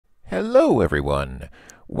Hello everyone!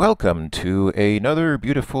 Welcome to another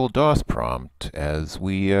beautiful DOS prompt as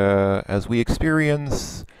we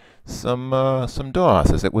experience some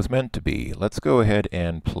DOS as it was meant to be. Let's go ahead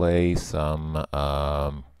and play some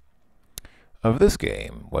of this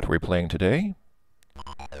game. What are we playing today?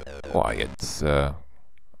 Why,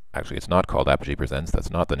 actually it's not called Apogee Presents, that's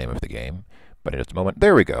not the name of the game. But in just a moment,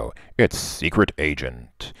 there we go! It's Secret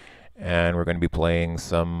Agent! And we're going to be playing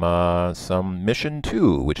some Mission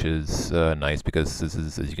 2, which is nice because this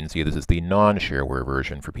is, as you can see, this is the non-shareware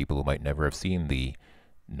version for people who might never have seen the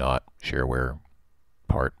not shareware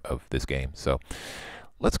part of this game. So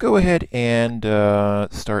let's go ahead and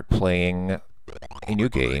start playing a new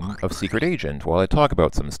game of Secret Agent while I talk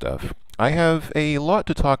about some stuff. I have a lot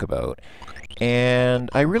to talk about, and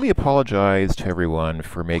I really apologize to everyone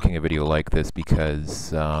for making a video like this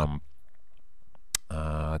because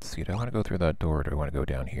let's see, do I want to go through that door or do I want to go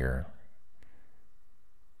down here?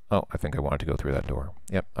 Oh, I think I wanted to go through that door.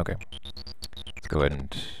 Yep, okay. Let's go ahead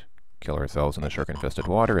and kill ourselves in the shark-infested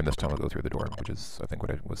water, and this time we'll go through the door, which is, I think,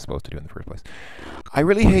 what I was supposed to do in the first place. I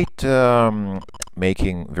really hate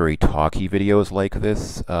making very talky videos like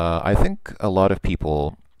this. I think a lot of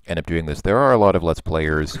people end up doing this. There are a lot of Let's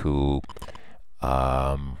Players who...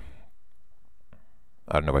 I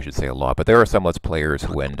don't know if I should say a lot, but there are some Let's Players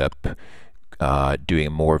who end up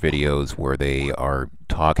doing more videos where they are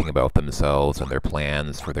talking about themselves and their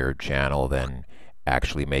plans for their channel than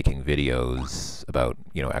actually making videos about,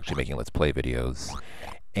 actually making Let's Play videos.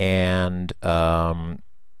 And I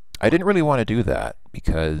didn't really want to do that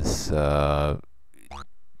because to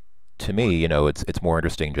me, it's more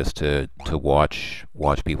interesting just to watch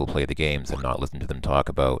people play the games and not listen to them talk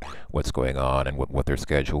about what's going on and what their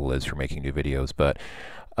schedule is for making new videos. But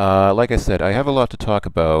like I said, I have a lot to talk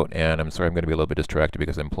about, and I'm sorry I'm going to be a little bit distracted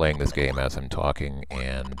because I'm playing this game as I'm talking,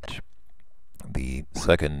 and the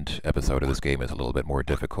second episode of this game is a little bit more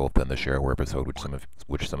difficult than the shareware episode,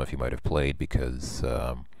 which some of you might have played, because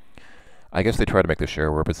I guess they try to make the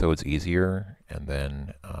shareware episodes easier, and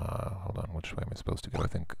then hold on, which way am I supposed to go? I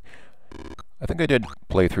think I did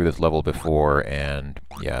play through this level before, and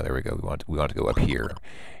yeah, there we go. We want to go up here.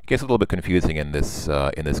 It gets a little bit confusing in this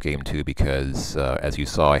game too, because as you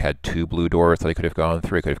saw, I had two blue doors that I could have gone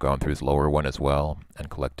through. I could have gone through this lower one as well and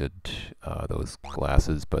collected those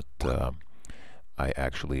glasses, but I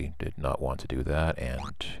actually did not want to do that, and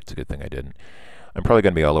it's a good thing I didn't. I'm probably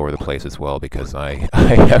going to be all over the place as well because I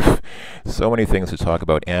have so many things to talk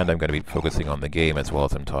about, and I'm going to be focusing on the game as well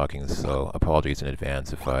as I'm talking, so apologies in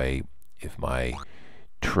advance if my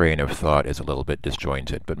train of thought is a little bit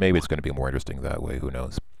disjointed, but maybe it's going to be more interesting that way, who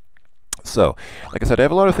knows. So, like I said, I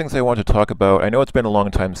have a lot of things I want to talk about. I know it's been a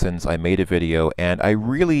long time since I made a video, and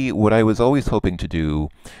what I was always hoping to do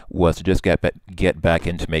was to just get back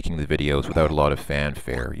into making the videos without a lot of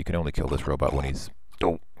fanfare. You can only kill this robot when he's...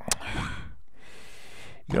 Oh.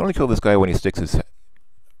 You can only kill this guy when he sticks his...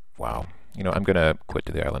 Wow. I'm going to quit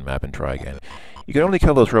to the island map and try again. You can only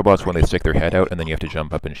kill those robots when they stick their head out, and then you have to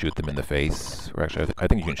jump up and shoot them in the face. Or actually, I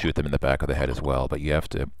think you can shoot them in the back of the head as well, but you have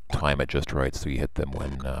to time it just right so you hit them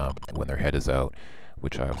when their head is out,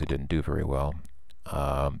 which I obviously didn't do very well.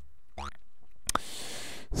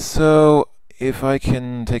 So, if I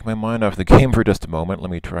can take my mind off the game for just a moment, let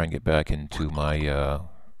me try and get back into my...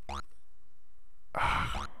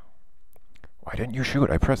 Why didn't you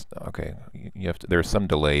shoot? I pressed... Okay, you have to... There's some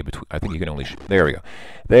delay between... I think you can only shoot... There we go.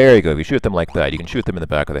 There you go. If you shoot them like that, you can shoot them in the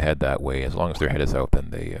back of the head that way. As long as their head is out,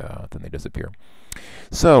 then they disappear.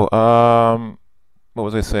 So, what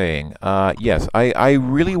was I saying? Yes, I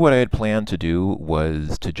really... What I had planned to do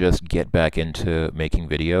was to just get back into making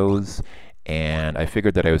videos, and I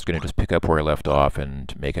figured that I was going to just pick up where I left off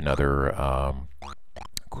and make another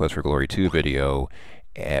Quest for Glory 2 video,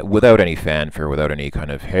 without any fanfare, without any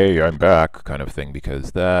kind of, hey, I'm back kind of thing,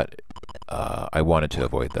 because that, I wanted to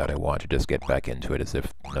avoid that. I wanted to just get back into it as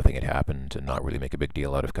if nothing had happened and not really make a big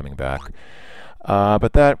deal out of coming back.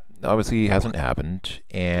 But that obviously hasn't happened,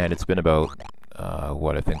 and it's been about,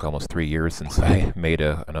 I think almost 3 years since I made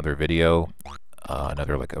another video.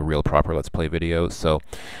 Another, like, a real proper Let's Play video. So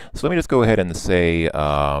let me just go ahead and say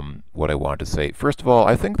what I wanted to say. First of all,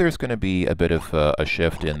 I think there's going to be a bit of a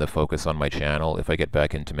shift in the focus on my channel if I get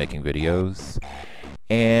back into making videos.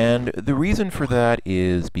 And the reason for that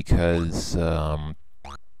is because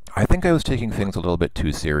I think I was taking things a little bit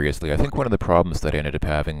too seriously. I think one of the problems that I ended up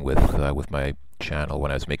having with my channel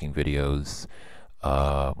when I was making videos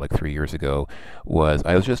like 3 years ago was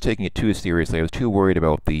I was just taking it too seriously. I was too worried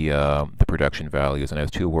about the production values, and I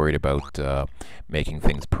was too worried about making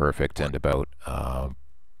things perfect and about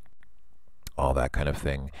all that kind of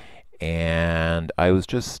thing. And I was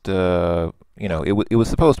just you know, it was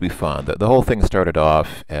supposed to be fun. The whole thing started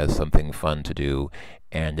off as something fun to do,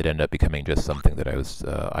 and it ended up becoming just something that I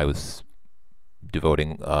was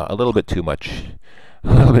devoting a little bit too much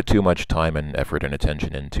a little bit too much time and effort and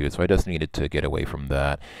attention into. So I just needed to get away from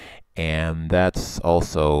that. And that's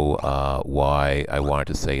also why I wanted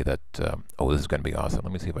to say that, oh, this is going to be awesome.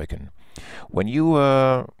 Let me see if I can, when you,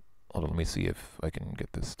 hold on, let me see if I can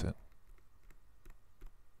get this to,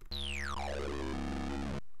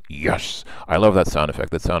 yes! I love that sound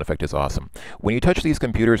effect. That sound effect is awesome. When you touch these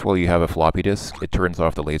computers while you have a floppy disk, it turns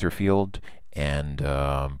off the laser field, and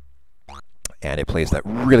it plays that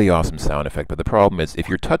really awesome sound effect. But the problem is, if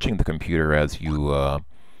you're touching the computer as you,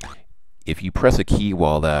 if you press a key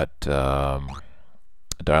while that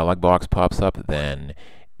dialog box pops up, then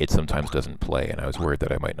it sometimes doesn't play. And I was worried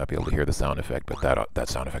that I might not be able to hear the sound effect, but that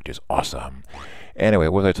sound effect is awesome. Anyway,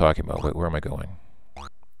 what was I talking about? Wait, where am I going?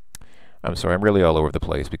 I'm sorry, I'm really all over the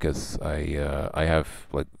place because I have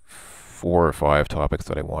like 4 or 5 topics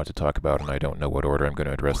that I want to talk about, and I don't know what order I'm going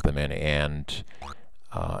to address them in. And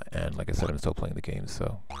like I said, I'm still playing the game,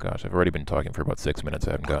 so gosh, I've already been talking for about 6 minutes.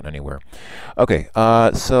 I haven't gotten anywhere. Okay,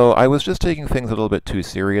 so I was just taking things a little bit too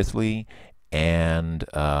seriously, and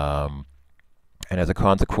as a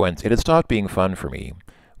consequence, it had stopped being fun for me.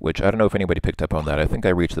 Which I don't know if anybody picked up on that. I think I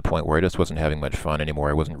reached the point where I just wasn't having much fun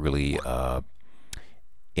anymore. I wasn't really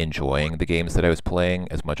enjoying the games that I was playing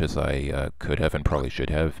as much as I could have and probably should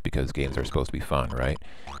have, because games are supposed to be fun, right?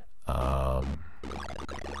 I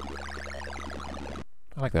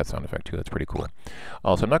like that sound effect too, that's pretty cool.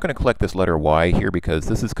 Also, I'm not going to collect this letter Y here because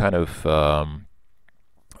this is kind of,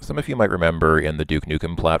 some of you might remember in the Duke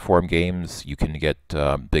Nukem platform games, you can get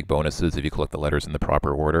big bonuses if you collect the letters in the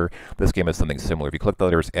proper order. This game is something similar. If you collect the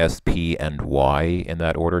letters S, P, and Y in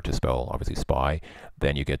that order to spell, obviously, spy,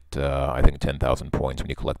 then you get, I think, 10,000 points when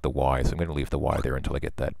you collect the Y. So I'm going to leave the Y there until I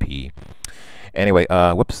get that P. Anyway,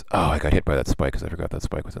 whoops. Oh, I got hit by that spike because I forgot that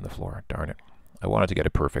spike was in the floor. Darn it. I wanted to get a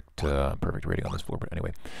perfect rating on this floor, but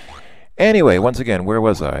anyway. Anyway, once again, where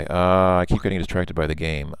was I? I keep getting distracted by the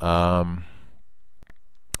game.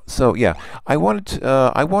 So yeah, I wanted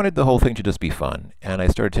the whole thing to just be fun, and I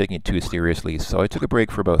started taking it too seriously. So I took a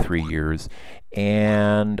break for about 3 years,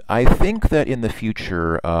 and I think that in the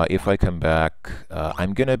future, if I come back,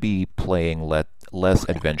 I'm gonna be playing less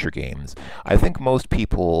adventure games. I think most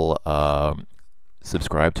people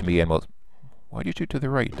subscribe to me, and most. Why'd you shoot to the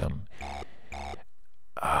right, dumb?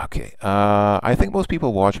 Okay, I think most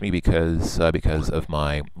people watch me because of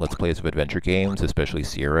my Let's Plays of adventure games, especially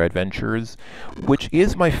Sierra Adventures, which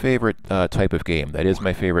is my favorite type of game. That is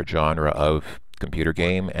my favorite genre of computer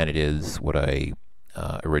game, and it is what I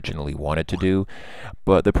originally wanted to do.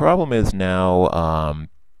 But the problem is now,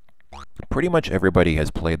 pretty much everybody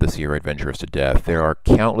has played the Sierra Adventures to death. There are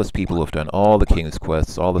countless people who have done all the King's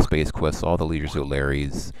Quests, all the Space Quests, all the Leisure Suit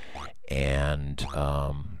Larrys,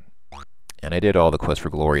 and I did all the Quest for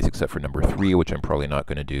Glories except for number 3, which I'm probably not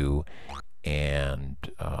going to do. And,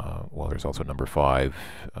 well, there's also number 5,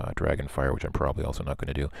 Dragonfire, which I'm probably also not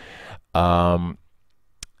going to do.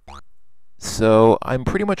 So I'm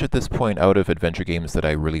pretty much at this point out of adventure games that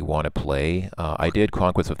I really want to play. I did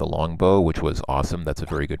Conquest of the Longbow, which was awesome. That's a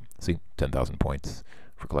very good, see, 10,000 points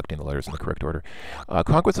for collecting the letters in the correct order.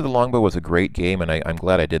 Conquest of the Longbow was a great game, and I'm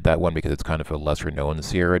glad I did that one because it's kind of a lesser-known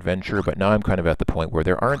Sierra adventure, but now I'm kind of at the point where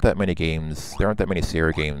there aren't that many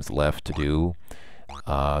Sierra games left to do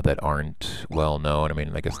that aren't well-known. I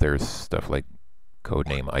mean, I guess there's stuff like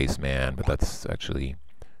Codename Iceman, but that's actually,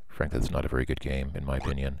 frankly, that's not a very good game, in my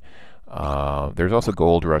opinion. There's also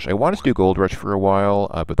Gold Rush. I wanted to do Gold Rush for a while,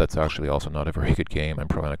 but that's actually also not a very good game. I'm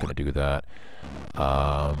probably not going to do that.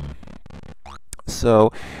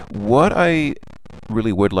 So what I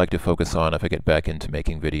really would like to focus on if I get back into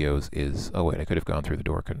making videos is... Oh wait, I could have gone through the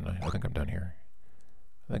door, couldn't I? I think I'm done here.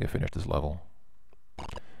 I think I finished this level.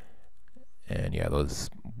 And yeah, those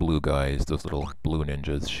blue guys, those little blue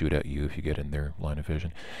ninjas shoot at you if you get in their line of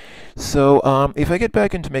vision. So if I get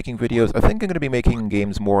back into making videos, I think I'm going to be making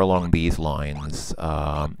games more along these lines.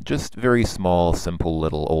 Just very small, simple,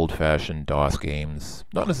 little old-fashioned DOS games.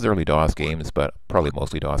 Not necessarily DOS games, but probably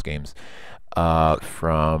mostly DOS games.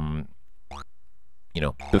 From, you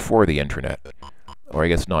know, before the internet. Or I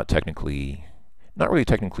guess not really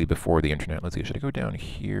technically before the internet. Let's see, should I go down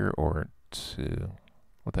here or to...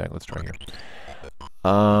 What the heck, let's try here.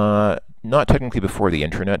 Not technically before the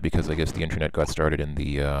internet, because I guess the internet got started in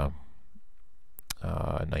the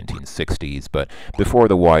 1960s, but before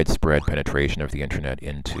the widespread penetration of the internet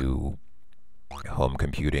into home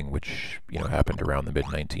computing, which happened around the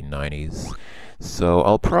mid-1990s. So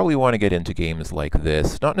I'll probably want to get into games like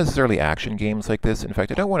this, not necessarily action games like this. In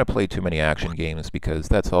fact, I don't want to play too many action games because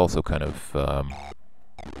that's also kind of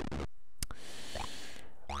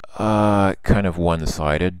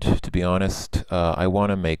one-sided, to be honest. I want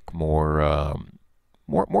to make more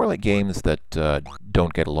like games that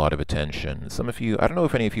don't get a lot of attention. Some of you, I don't know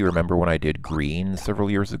if any of you remember when I did Green several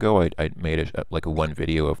years ago. I made like a one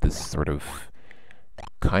video of this sort of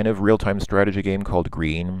kind of real-time strategy game called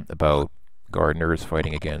Green about gardeners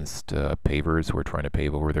fighting against pavers who are trying to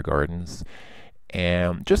pave over their gardens.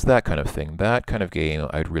 And just that kind of thing, that kind of game,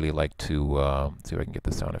 I'd really like to see if I can get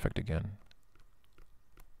the sound effect again.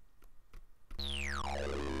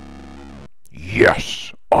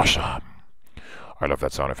 Yes! Awesome! I love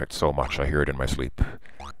that sound effect so much. I hear it in my sleep.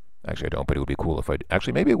 Actually, I don't, but it would be cool if I...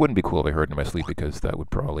 Actually, maybe it wouldn't be cool if I heard it in my sleep because that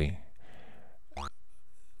would probably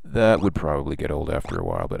get old after a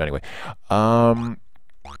while. But anyway, I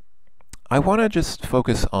want to just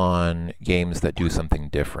focus on games that do something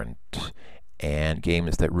different and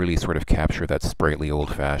games that really sort of capture that sprightly,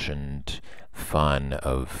 old-fashioned fun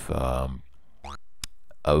of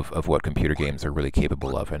what computer games are really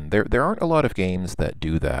capable of. And there aren't a lot of games that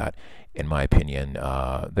do that, in my opinion.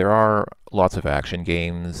 There are lots of action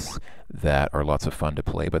games that are lots of fun to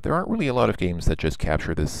play, but there aren't really a lot of games that just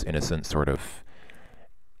capture this innocent sort of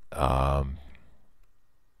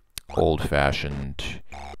old-fashioned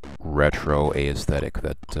retro aesthetic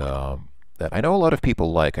that I know a lot of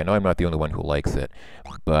people like. I know I'm not the only one who likes it,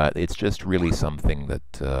 but it's just really something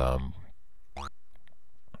that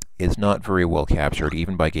is not very well captured,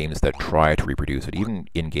 even by games that try to reproduce it. Even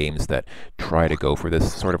in games that try to go for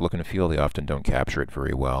this sort of look and feel, they often don't capture it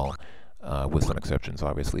very well. With some exceptions,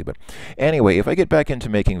 obviously. But anyway, if I get back into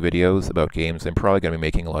making videos about games, I'm probably going to be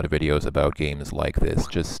making a lot of videos about games like this.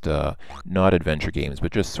 Just not adventure games,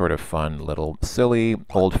 but just sort of fun, little, silly,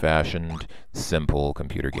 old-fashioned, simple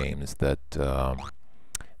computer games that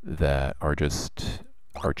that are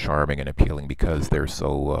charming and appealing because they're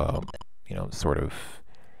so, sort of,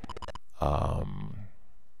 I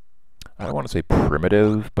don't want to say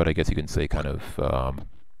primitive, but I guess you can say kind of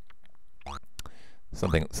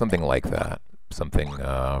something like that. Something,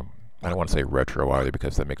 I don't want to say retro either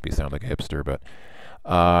because that makes me sound like a hipster, but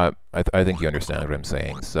I think you understand what I'm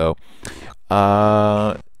saying. So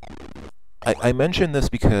I mention this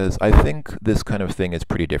because I think this kind of thing is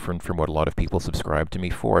pretty different from what a lot of people subscribe to me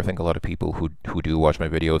for. I think a lot of people who do watch my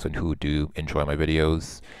videos and who do enjoy my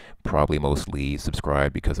videos probably mostly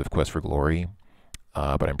subscribe because of Quest for Glory,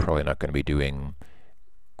 but I'm probably not going to be doing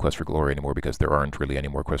Quest for Glory anymore because there aren't really any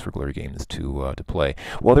more Quest for Glory games to play.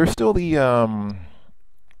 Well, there's still the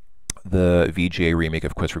VGA remake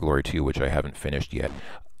of Quest for Glory 2, which I haven't finished yet.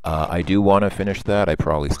 I do want to finish that. I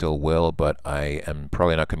probably still will, but I am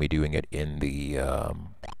probably not going to be doing it in the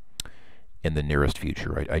nearest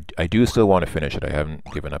future. I do still want to finish it. I haven't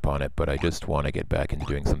given up on it, but I just want to get back into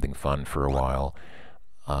doing something fun for a while.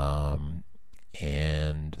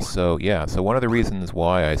 And so, yeah, so one of the reasons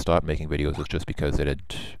why I stopped making videos was just because it had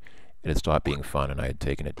stopped being fun and I had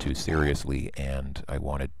taken it too seriously, and I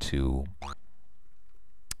wanted to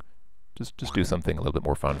just do something a little bit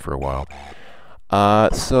more fun for a while.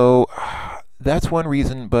 So that's one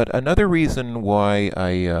reason, but another reason why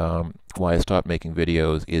I stopped making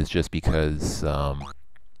videos is just because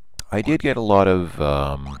I did get a lot of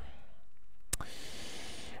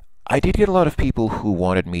people who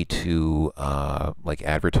wanted me to like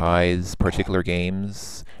advertise particular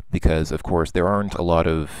games because, of course, there aren't a lot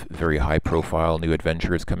of very high-profile new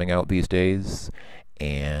adventures coming out these days,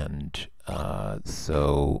 and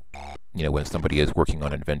so when somebody is working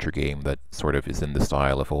on an adventure game that sort of is in the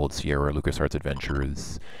style of old Sierra LucasArts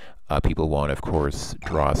adventures, people want, of course,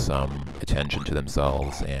 draw some attention to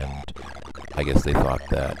themselves, and I guess they thought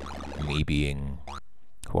that me being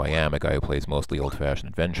who I am, a guy who plays mostly old-fashioned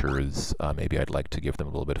adventures, maybe I'd like to give them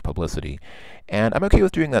a little bit of publicity. And I'm okay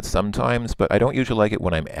with doing that sometimes, but I don't usually like it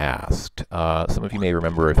when I'm asked. Some of you may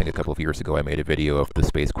remember, I think a couple of years ago, I made a video of the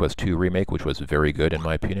Space Quest 2 remake, which was very good in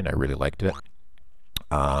my opinion. I really liked it.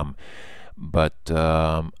 But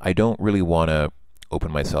I don't really want to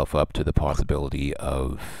open myself up to the possibility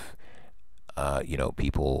of,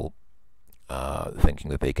 people thinking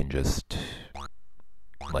that they can just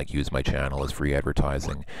like use my channel as free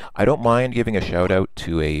advertising. I don't mind giving a shout out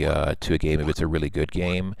to a game if it's a really good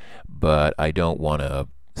game, but I don't want to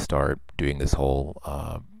start doing this whole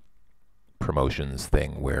promotions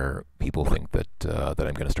thing where people think that that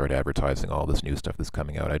I'm going to start advertising all this new stuff that's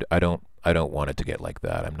coming out. I don't want it to get like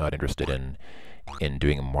that. I'm not interested in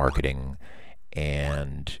doing marketing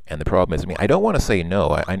And the problem is, I mean, I don't want to say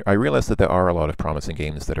no. I realize that there are a lot of promising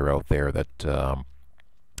games that are out there that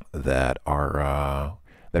that are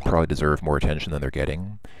that probably deserve more attention than they're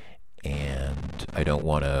getting, and I don't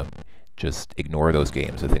want to just ignore those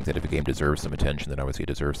games. I think that if a game deserves some attention, then obviously it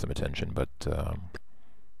deserves some attention. But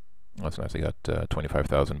that's nice. I got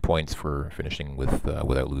 25,000 points for finishing with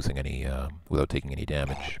without losing any, without taking any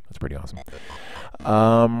damage. That's pretty awesome.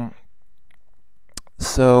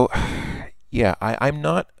 So, yeah, I'm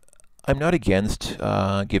not against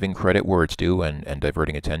giving credit where it's due and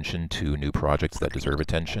diverting attention to new projects that deserve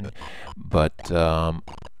attention, but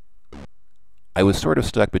I was sort of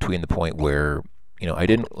stuck between the point where, you know, I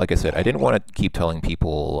didn't, like I said, I didn't want to keep telling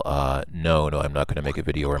people, no, I'm not going to make a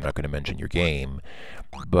video or I'm not going to mention your game,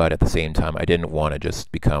 but at the same time, I didn't want to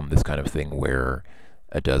just become this kind of thing where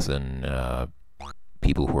a dozen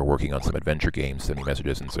people who are working on some adventure games send me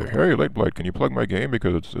messages and say, hey, Lightblight, can you plug my game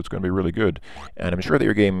because it's going to be really good? And I'm sure that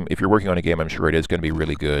your game, if you're working on a game, I'm sure it is going to be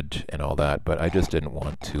really good and all that, but I just didn't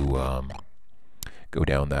want to go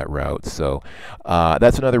down that route. So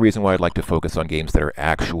that's another reason why I'd like to focus on games that are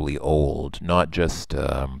actually old, not just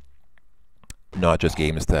games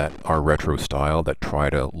that are retro style that try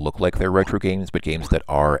to look like they're retro games, but games that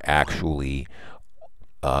are actually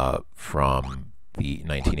from the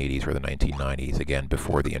 1980s or the 1990s, again,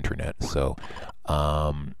 before the internet. So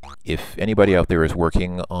if anybody out there is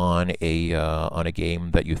working on a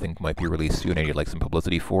game that you think might be released soon and you'd like some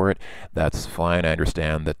publicity for it, that's fine. I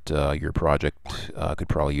understand that your project could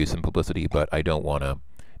probably use some publicity, but I don't want to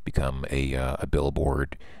become a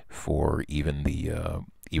billboard for even the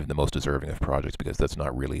most deserving of projects, because that's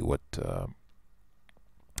not really what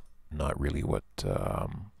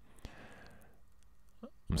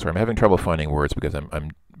I'm sorry, I'm having trouble finding words because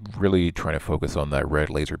I'm really trying to focus on that red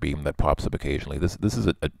laser beam that pops up occasionally. This is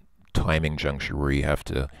a timing juncture where you have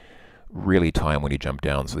to really time when you jump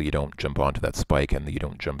down so that you don't jump onto that spike and that you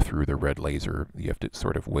don't jump through the red laser. You have to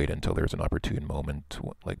sort of wait until there's an opportune moment,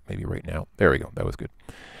 like maybe right now. There we go. That was good.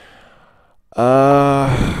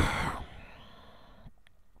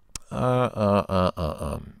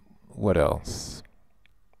 What else?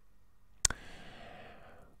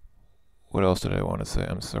 What else did I want to say?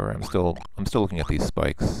 I'm sorry. I'm still looking at these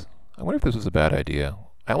spikes. I wonder if this was a bad idea.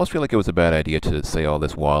 I almost feel like it was a bad idea to say all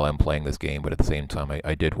this while I'm playing this game, but at the same time,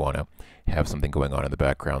 I did want to have something going on in the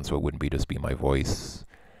background so it wouldn't just be my voice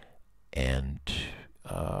and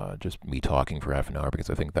just me talking for half an hour, because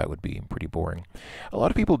I think that would be pretty boring. A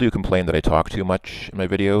lot of people do complain that I talk too much in my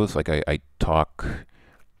videos. Like I talk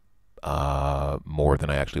more than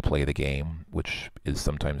I actually play the game, which is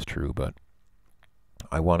sometimes true, but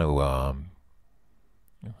I want to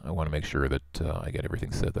make sure that I get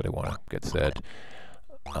everything said that I want to get said,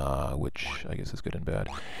 which I guess is good and bad.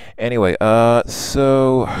 Anyway,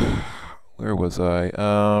 so where was I?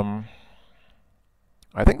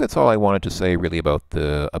 I think that's all I wanted to say really about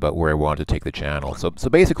where I wanted to take the channel. So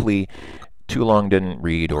basically, too long didn't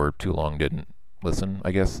read or too long didn't listen,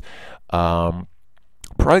 I guess.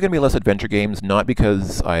 Probably going to be less adventure games, not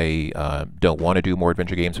because I don't want to do more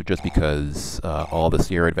adventure games, but just because all the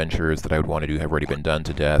Sierra adventures that I would want to do have already been done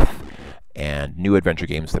to death, and new adventure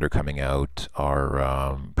games that are coming out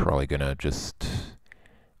are probably going to just,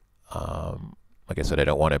 like I said, I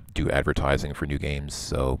don't want to do advertising for new games,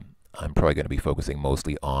 so I'm probably going to be focusing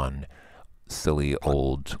mostly on silly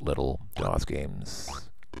old little DOS games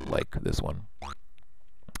like this one.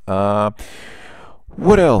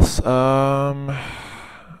 What else?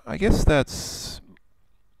 I guess that's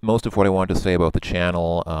most of what I wanted to say about the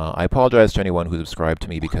channel. I apologize to anyone who subscribed to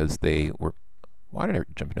me because they were... Why did I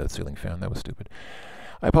jump into the ceiling fan? That was stupid.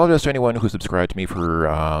 I apologize to anyone who subscribed to me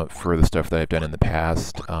for the stuff that I've done in the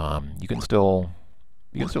past. You can still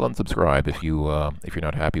unsubscribe if you're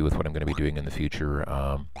not happy with what I'm going to be doing in the future.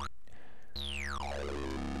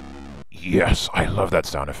 Yes, I love that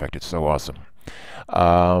sound effect. It's so awesome.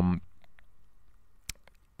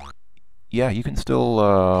 Yeah, you can still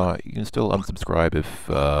unsubscribe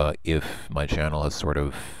if my channel has sort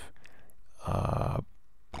of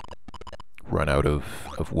run out of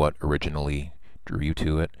what originally drew you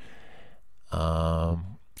to it. And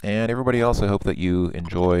everybody else, I hope that you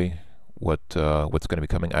enjoy what's going to be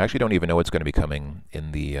coming. I actually don't even know what's going to be coming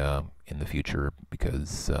in the future,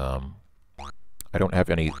 because I don't have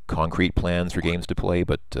any concrete plans for games to play,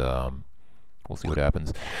 but we'll see what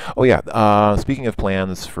happens. Oh yeah, speaking of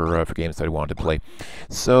plans for games that I want to play.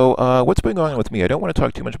 So what's going on with me? I don't want to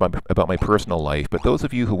talk too much about my personal life, but those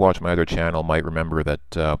of you who watch my other channel might remember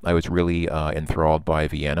that I was really enthralled by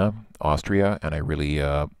Vienna, Austria, and I really...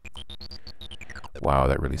 wow,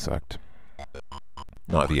 that really sucked.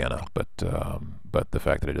 Not Vienna, but but the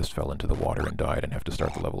fact that I just fell into the water and died and have to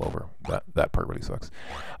start the level over, that part really sucks.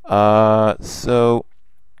 So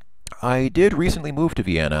I did recently move to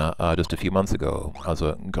Vienna just a few months ago.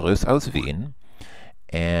 Also, Grüß aus Wien.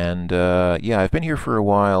 And yeah, I've been here for a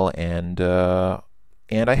while, and I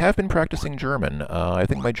have been practicing German. I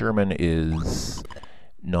think my German is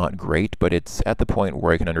not great, but it's at the point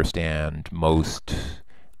where I can understand most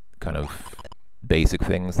kind of basic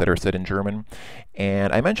things that are said in German.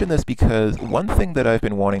 And I mention this because one thing that I've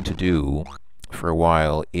been wanting to do for a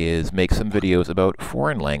while is make some videos about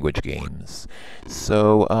foreign language games.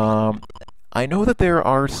 So I know that there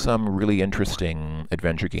are some really interesting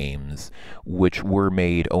adventure games which were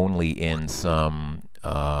made only in some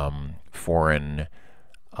foreign,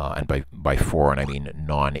 and by foreign I mean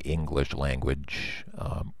non-English language.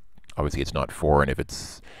 Obviously it's not foreign if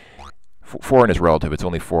it's foreign is relative. It's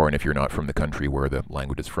only foreign if you're not from the country where the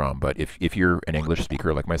language is from. But if you're an English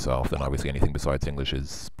speaker like myself, then obviously anything besides English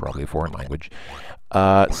is probably a foreign language.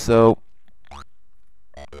 So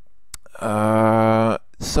I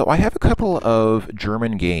have a couple of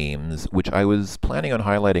German games which I was planning on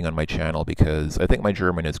highlighting on my channel because I think my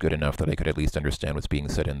German is good enough that I could at least understand what's being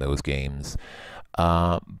said in those games.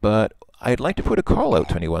 But I'd like to put a call out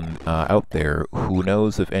to anyone out there who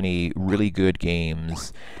knows of any really good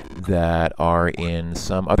games that are in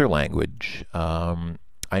some other language.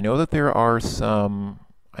 I know that there are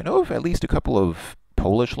I know of at least a couple of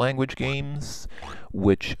Polish language games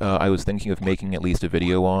which I was thinking of making at least a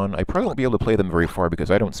video on. I probably won't be able to play them very far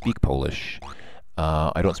because I don't speak Polish.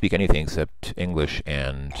 I don't speak anything except English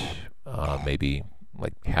and maybe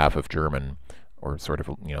like half of German, or sort of,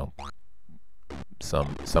 you know,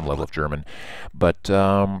 some level of German. But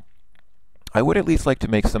I would at least like to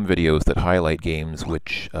make some videos that highlight games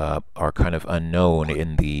which are kind of unknown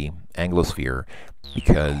in the Anglosphere,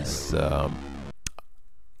 because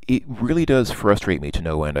it really does frustrate me to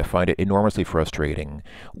no end. I find it enormously frustrating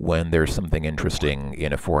when there's something interesting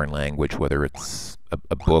in a foreign language, whether it's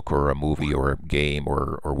a book or a movie or a game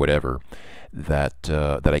or whatever, that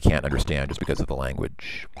I can't understand just because of the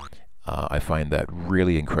language. I find that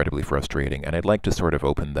really incredibly frustrating, and I'd like to sort of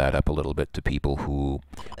open that up a little bit to people who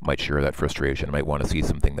might share that frustration, might want to see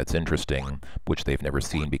something that's interesting, which they've never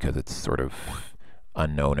seen because it's sort of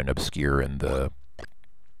unknown and obscure in the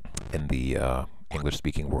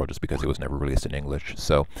English-speaking world, just because it was never released in English.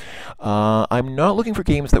 So I'm not looking for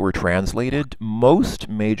games that were translated. Most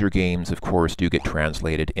major games, of course, do get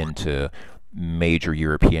translated into major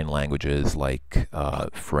European languages like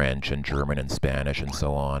French and German and Spanish and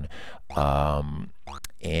so on.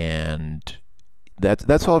 And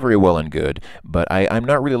that's all very well and good, but I'm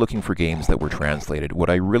not really looking for games that were translated. What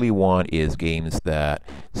I really want is games that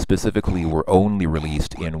specifically were only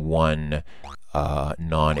released in one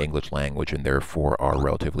non-English language and therefore are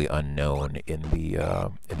relatively unknown in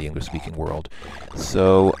the English-speaking world.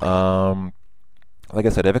 So like I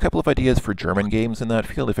said, I have a couple of ideas for German games in that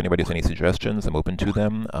field. If anybody has any suggestions, I'm open to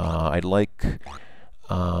them. I'd like...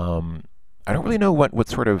 I don't really know what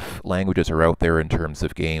sort of languages are out there in terms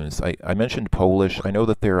of games. I mentioned Polish. I know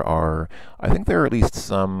that there are... I think there are at least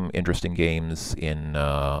some interesting games in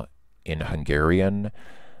Hungarian.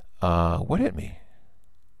 What hit me?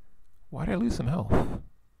 Why did I lose some health? Is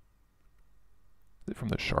it from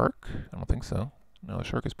the shark? I don't think so. No, the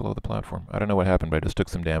shark is below the platform. I don't know what happened, but I just took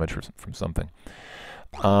some damage from something.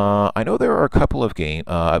 I know there are a couple of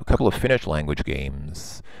Finnish language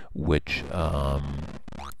games which I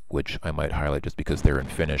might highlight just because they're in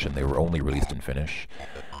Finnish and they were only released in Finnish.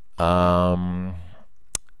 And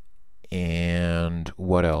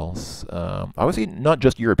what else? Obviously, not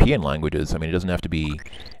just European languages. I mean, it doesn't have to be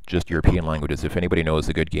just European languages. If anybody knows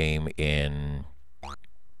a good game in,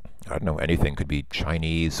 I don't know, anything, could be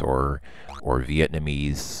Chinese or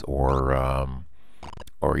Vietnamese or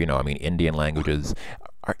you know, I mean, Indian languages.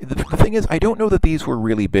 The thing is, I don't know that these were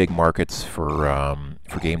really big markets for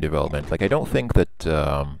game development. Like, I don't think that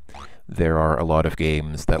there are a lot of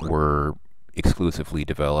games that were exclusively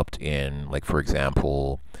developed in, like, for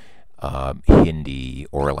example, Hindi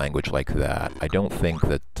or a language like that. I don't think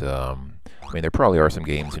that, I mean, there probably are some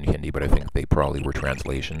games in Hindi, but I think they probably were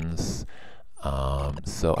translations.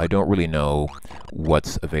 So I don't really know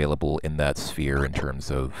what's available in that sphere in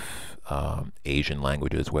terms of Asian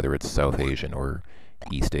languages, whether it's South Asian or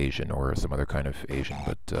East Asian or some other kind of Asian,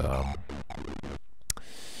 but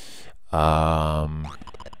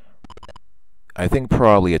I think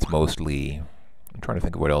probably it's mostly I'm trying to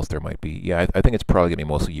think of what else there might be. Yeah, I think it's probably going to be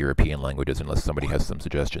mostly European languages unless somebody has some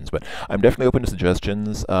suggestions. But I'm definitely open to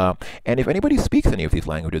suggestions. And if anybody speaks any of these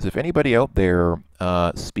languages, if anybody out there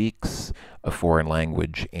speaks a foreign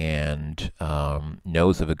language and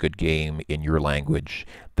knows of a good game in your language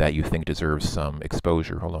that you think deserves some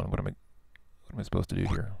exposure. Hold on, what am I supposed to do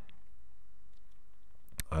here?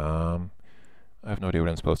 I have no idea what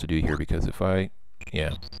I'm supposed to do here because if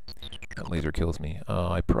yeah, that laser kills me.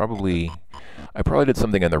 I probably did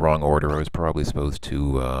something in the wrong order. I was probably supposed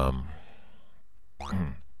to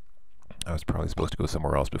go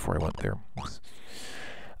somewhere else before I went there.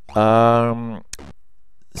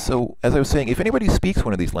 So as I was saying, if anybody speaks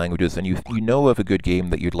one of these languages and you know of a good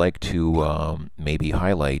game that you'd like to maybe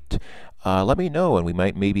highlight, let me know, and we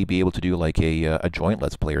might maybe be able to do like a joint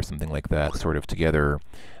Let's Play or something like that, sort of together,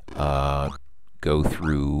 go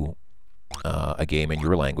through a game in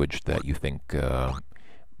your language that you think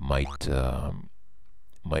might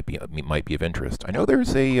be of interest. I know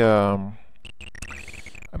there's I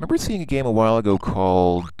remember seeing a game a while ago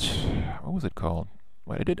called, what was it called?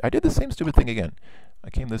 What I did the same stupid thing again. I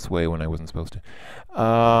came this way when I wasn't supposed to.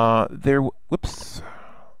 Whoops,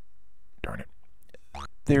 darn it.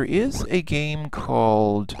 There is a game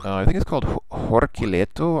called, I think it's called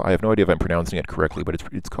Horkileto. I have no idea if I'm pronouncing it correctly, but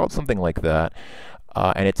it's called something like that,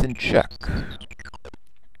 and it's in Czech.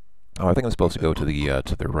 Oh, I think I'm supposed to go to the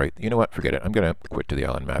right. You know what? Forget it. I'm gonna quit to the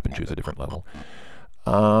island map and choose a different level.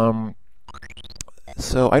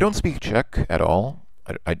 So I don't speak Czech at all.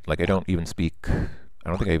 I don't even speak. I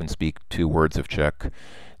don't think I even speak 2 words of Czech.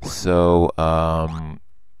 So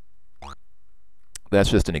that's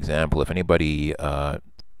just an example. If anybody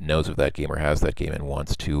knows of that game or has that game and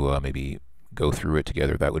wants to maybe go through it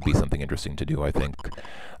together, that would be something interesting to do, I think.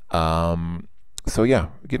 So yeah,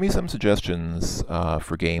 give me some suggestions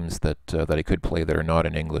for games that I could play that are not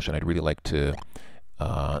in English, and I'd really like to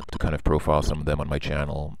kind of profile some of them on my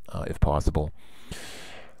channel, if possible.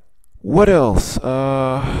 What else?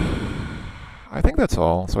 I think that's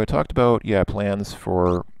all. So I talked about, yeah,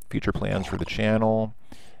 future plans for the channel,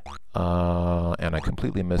 and I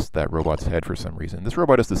completely missed that robot's head for some reason. This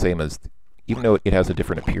robot is the same as, even though it has a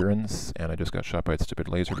different appearance, and I just got shot by its stupid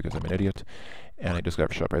laser because I'm an idiot, and I just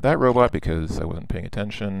got shot by that robot because I wasn't paying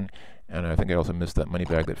attention, and I think I also missed that money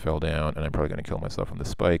bag that fell down, and I'm probably going to kill myself from the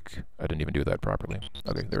spike. I didn't even do that properly.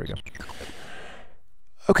 Okay, there we go.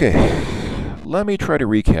 Okay, let me try to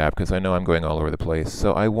recap because I know I'm going all over the place.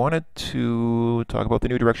 So I wanted to talk about the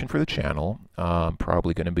new direction for the channel. I'm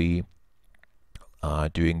probably going to be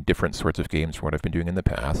doing different sorts of games from what I've been doing in the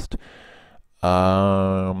past.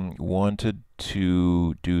 Wanted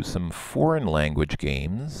to do some foreign language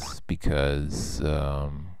games because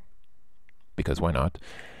why not?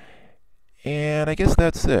 And I guess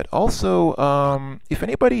that's it. Also, if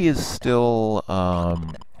anybody is still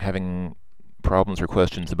having problems or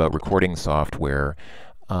questions about recording software,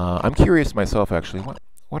 I'm curious myself actually.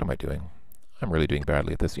 What am I doing? I'm really doing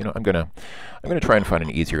badly at this. You know, I'm gonna try and find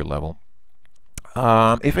an easier level.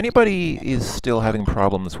 If anybody is still having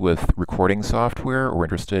problems with recording software or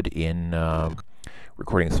interested in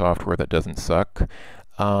recording software that doesn't suck,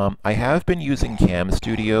 I have been using Cam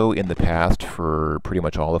Studio in the past for pretty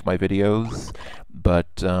much all of my videos,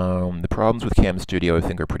 but the problems with Cam Studio I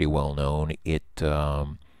think are pretty well known.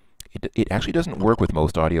 It actually doesn't work with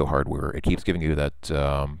most audio hardware. It keeps giving you that,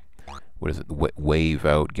 what is it, wave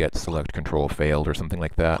out, get select control failed or something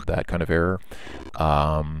like that, that kind of error.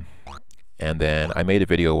 And then I made a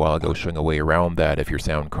video a while ago showing a way around that if your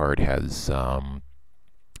sound card has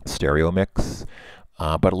stereo mix.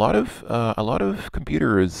 But a lot of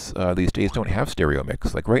computers these days don't have stereo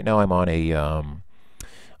mix. Like right now I'm on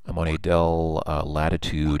a Dell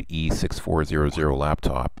Latitude E6400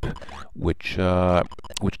 laptop, which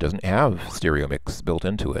doesn't have stereo mix built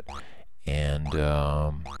into it. And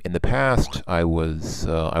in the past, I was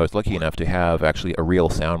lucky enough to have actually a real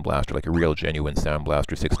Sound Blaster, like a real genuine Sound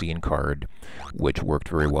Blaster 16 card, which worked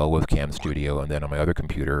very well with Cam Studio. And then on my other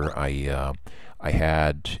computer, I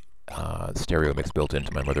had stereo mix built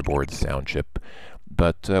into my motherboard's sound chip.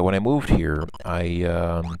 But when I moved here, I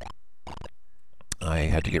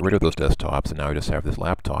had to get rid of those desktops, and now I just have this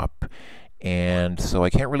laptop. And so I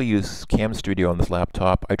can't really use Cam Studio on this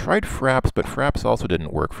laptop. I tried Fraps, but Fraps also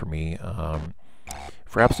didn't work for me.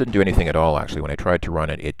 Fraps didn't do anything at all, actually. When I tried to run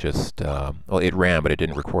it, it just, well, it ran, but it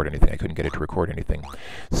didn't record anything. I couldn't get it to record anything.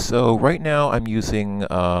 So right now I'm using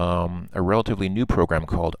a relatively new program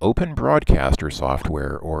called Open Broadcaster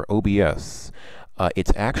Software, or OBS.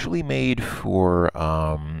 It's actually made for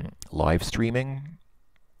live streaming,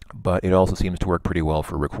 but it also seems to work pretty well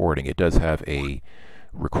for recording. It does have a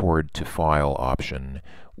record to file option,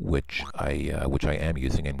 which I am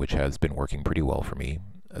using and which has been working pretty well for me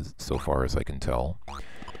so far as I can tell.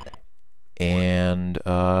 And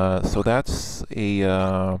so that's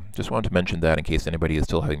just wanted to mention that in case anybody is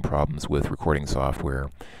still having problems with recording software.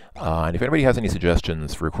 And if anybody has any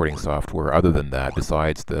suggestions for recording software other than that,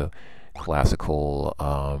 besides the classical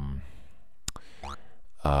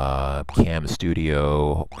Cam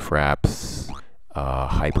Studio, Fraps,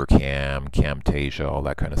 HyperCam, Camtasia, all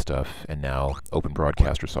that kind of stuff, and now Open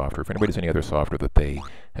Broadcaster software. If anybody has any other software that they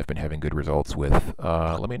have been having good results with,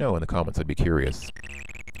 let me know in the comments. I'd be curious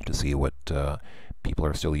to see what people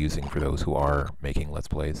are still using for those who are making Let's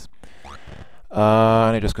Plays.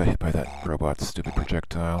 And I just got hit by that robot's stupid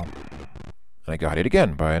projectile. And I got hit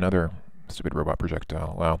again by another stupid robot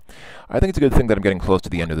projectile. Wow. I think it's a good thing that I'm getting close to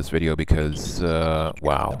the end of this video because,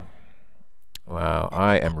 wow. Wow,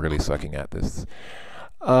 I am really sucking at this.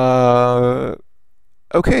 Okay,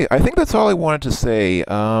 I think that's all I wanted to say.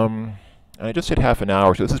 And I just hit half an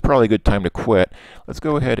hour, so this is probably a good time to quit. Let's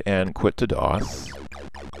go ahead and quit to DOS.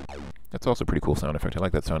 That's also a pretty cool sound effect. I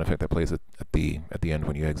like that sound effect that plays at the end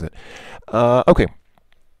when you exit. Okay.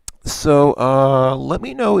 So let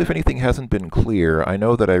me know if anything hasn't been clear. I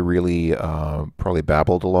know that I really probably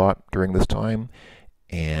babbled a lot during this time,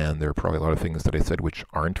 and there are probably a lot of things that I said which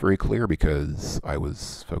aren't very clear because I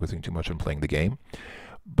was focusing too much on playing the game.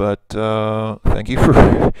 But thank you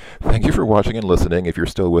for watching and listening if you're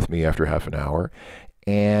still with me after half an hour.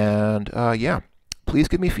 And yeah, please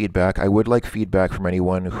give me feedback. I would like feedback from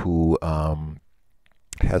anyone who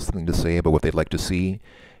has something to say about what they'd like to see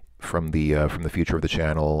from the future of the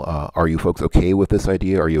channel. Are you folks okay with this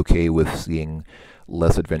idea? Are you okay with seeing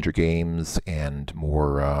less adventure games and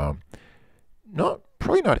more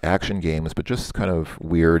probably not action games, but just kind of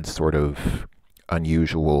weird, sort of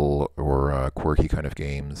unusual or quirky kind of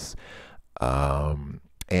games?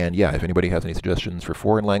 And yeah, if anybody has any suggestions for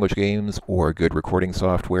foreign language games or good recording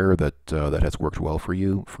software that has worked well for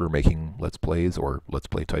you for making Let's Plays or Let's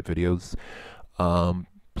Play type videos,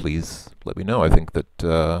 please let me know. I think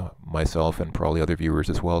that myself and probably other viewers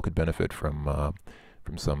as well could benefit from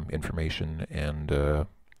some information and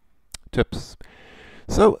tips.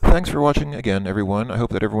 So thanks for watching again, everyone. I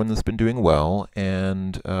hope that everyone's been doing well,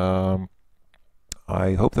 and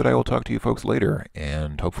I hope that I will talk to you folks later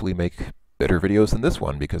and hopefully make better videos than this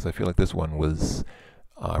one, because I feel like this one was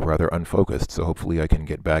rather unfocused. So hopefully I can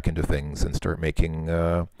get back into things and start making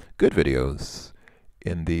good videos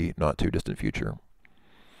in the not too distant future.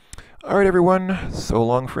 All right, everyone, so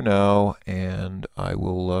long for now, and I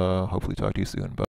will hopefully talk to you soon. Bye.